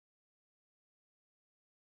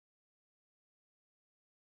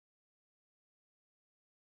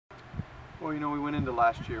Well, we went into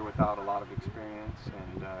last year without a lot of experience,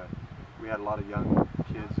 and we had a lot of young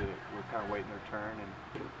kids that were kind of waiting their turn.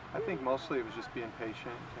 And I think mostly it was just being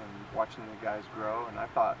patient and watching the guys grow. And I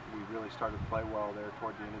thought we really started to play well there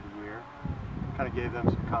toward the end of the year. Kind of gave them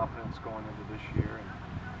some confidence going into this year,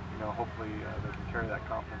 and hopefully they can carry that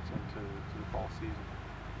confidence into the fall season.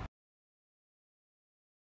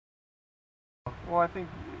 Well, I think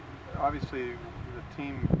obviously the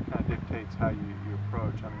team kind of dictates how you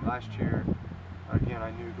approach. I mean, last year, again,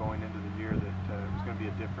 I knew going into the year that it was going to be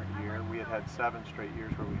a different year. We had 7 straight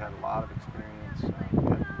years where we had a lot of experience. We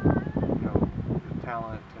had, the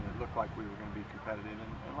talent, and it looked like we were going to be competitive.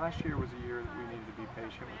 And last year was a year that we needed to be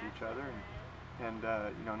patient with each other and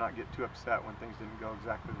not get too upset when things didn't go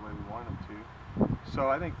exactly the way we wanted them to.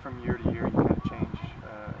 So I think from year to year, you kind of change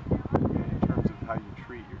in terms of how you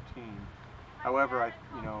treat your team. However,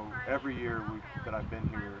 every year that I've been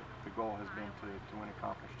here, the goal has been to win a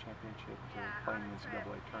conference championship, to play in the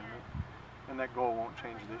NCAA tournament. And that goal won't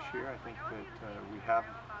change this year. I think that we have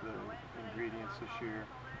the ingredients this year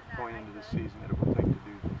going into the season that it will take to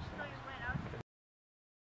do these things.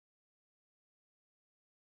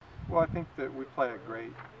 Well, I think that we play a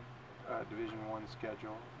great Division I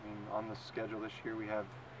schedule. I mean, on the schedule this year we have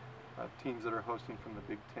teams that are hosting from the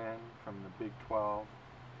Big Ten, from the Big 12,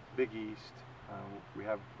 Big East. We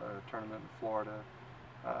have a tournament in Florida.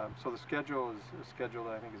 So the schedule is a schedule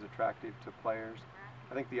that I think is attractive to players.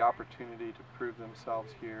 I think the opportunity to prove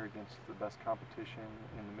themselves here against the best competition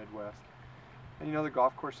in the Midwest. And the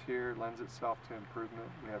golf course here lends itself to improvement.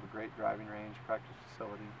 We have a great driving range, practice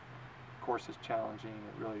facility. The course is challenging.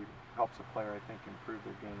 It really helps a player, I think, improve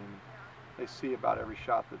their game. They see about every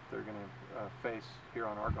shot that they're going to face here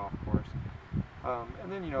on our golf course. And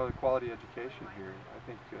then, the quality education here. I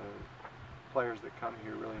think players that come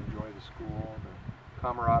here really enjoy the school, the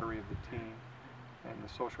camaraderie of the team, and the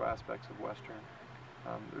social aspects of Western.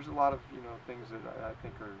 There's a lot of things that I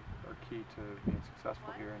think are key to being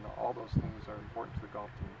successful here, and all those things are important to the golf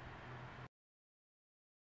team.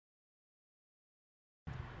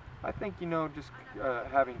 I think just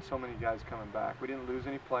having so many guys coming back. We didn't lose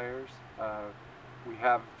any players. We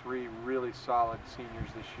have 3 really solid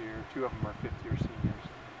seniors this year. 2 of them are 5th-year seniors.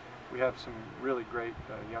 We have some really great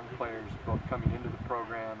young players both coming into the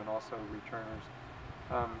program and also returners.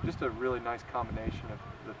 Just a really nice combination of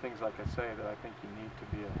the things, like I say, that I think you need to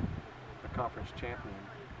be a conference champion.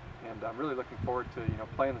 And I'm really looking forward to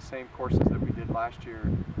playing the same courses that we did last year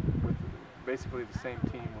with basically the same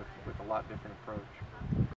team with a lot different approach.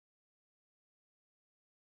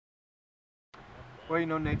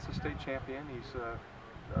 Well, Nate's a state champion. He's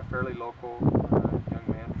a fairly local young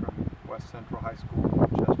man from West Central High School in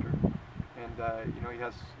Rochester. And, he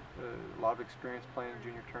has a lot of experience playing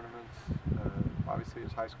junior tournaments. Obviously,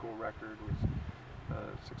 his high school record was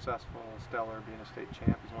successful, stellar, being a state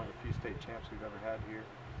champ. He's one of the few state champs we've ever had here.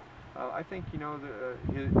 I think,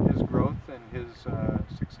 his growth and his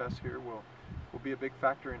success here will be a big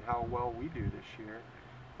factor in how well we do this year.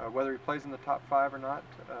 Whether he plays in the top 5 or not,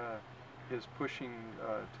 his pushing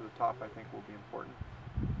to the top, I think, will be important,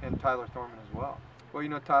 and Tyler Thorman as well. Well,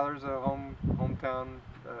 Tyler's a hometown,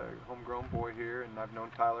 homegrown boy here, and I've known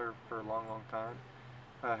Tyler for a long, long time.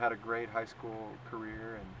 Had a great high school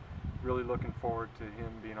career, and really looking forward to him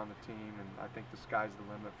being on the team, and I think the sky's the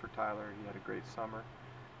limit for Tyler. He had a great summer.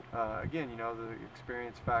 Again, the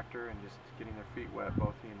experience factor and just getting their feet wet,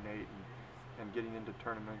 both he and Nate, and getting into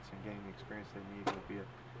tournaments and getting the experience they need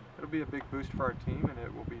it'll be a big boost for our team, and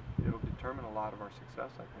it'll determine a lot of our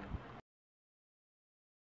success, I think.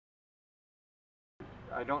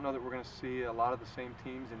 I don't know that we're going to see a lot of the same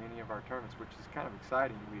teams in any of our tournaments, which is kind of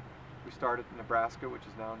exciting. We start at Nebraska, which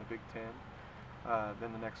is now in the Big Ten.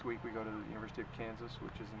 Then the next week we go to the University of Kansas,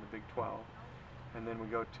 which is in the Big 12. And then we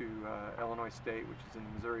go to Illinois State, which is in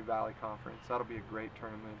the Missouri Valley Conference. That'll be a great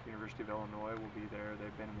tournament. The University of Illinois will be there.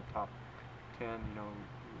 They've been in the top 10,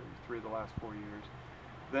 3 of the last 4 years.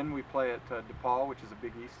 Then we play at DePaul, which is a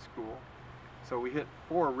Big East school. So we hit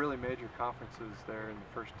 4 really major conferences there in the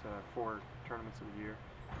first 4 tournaments of the year.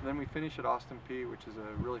 And then we finish at Austin Peay, which is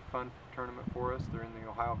a really fun tournament for us. They're in the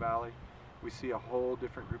Ohio Valley. We see a whole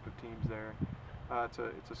different group of teams there.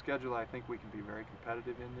 It's a schedule I think we can be very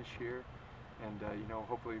competitive in this year, and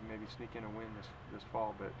hopefully maybe sneak in a win this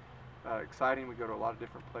fall. But exciting. We go to a lot of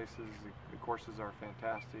different places. The courses are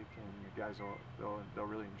fantastic, and you guys they'll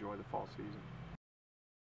really enjoy the fall season.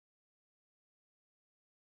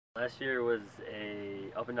 Last year was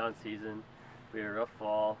a up and down season. We had a rough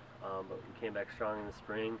fall, but we came back strong in the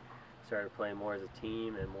spring, started playing more as a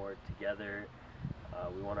team and more together.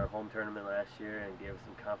 We won our home tournament last year and gave us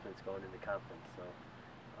some confidence going into conference. So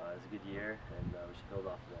it was a good year, and we should build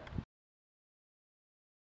off of that.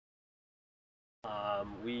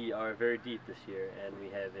 We are very deep this year, and we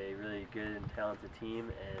have a really good and talented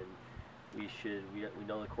team, and we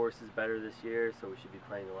know the course is better this year, so we should be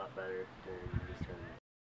playing a lot better during this tournament.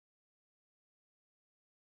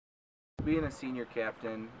 Being a senior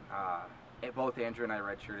captain, both Andrew and I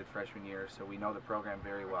redshirted freshman year, so we know the program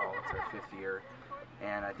very well. It's our 5th year,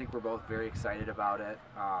 and I think we're both very excited about it.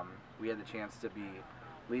 We had the chance to be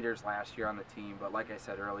leaders last year on the team, but like I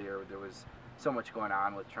said earlier, there was so much going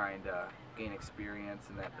on with trying to gain experience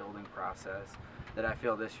in that building process that I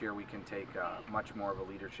feel this year we can take much more of a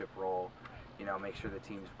leadership role, you know, make sure the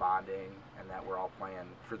team's bonding and that we're all playing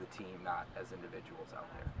for the team, not as individuals out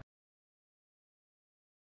there.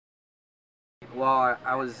 Well,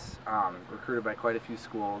 I was recruited by quite a few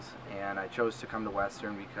schools, and I chose to come to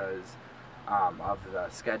Western because of the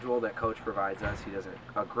schedule that Coach provides us. He does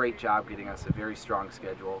a great job getting us a very strong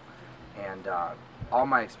schedule, and all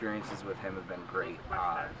my experiences with him have been great.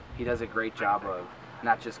 He does a great job of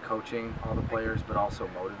not just coaching all the players, but also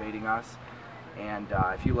motivating us. And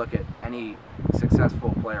if you look at any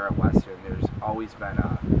successful player at Western, there's always been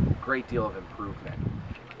a great deal of improvement.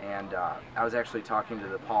 And I was actually talking to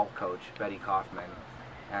the Paul coach, Betty Kaufman,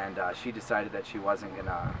 and she decided that she wasn't going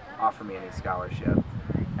to offer me any scholarship.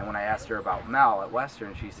 And when I asked her about Mel at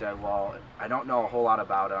Western, she said, well, I don't know a whole lot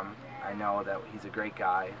about him. I know that he's a great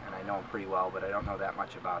guy, and I know him pretty well, but I don't know that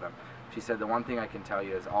much about him. She said, the one thing I can tell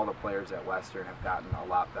you is all the players at Western have gotten a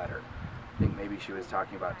lot better. I think maybe she was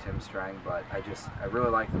talking about Tim Strang, but I really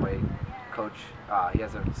like the way Coach, he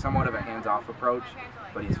has somewhat of a hands-off approach,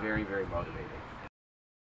 but he's very, very motivated.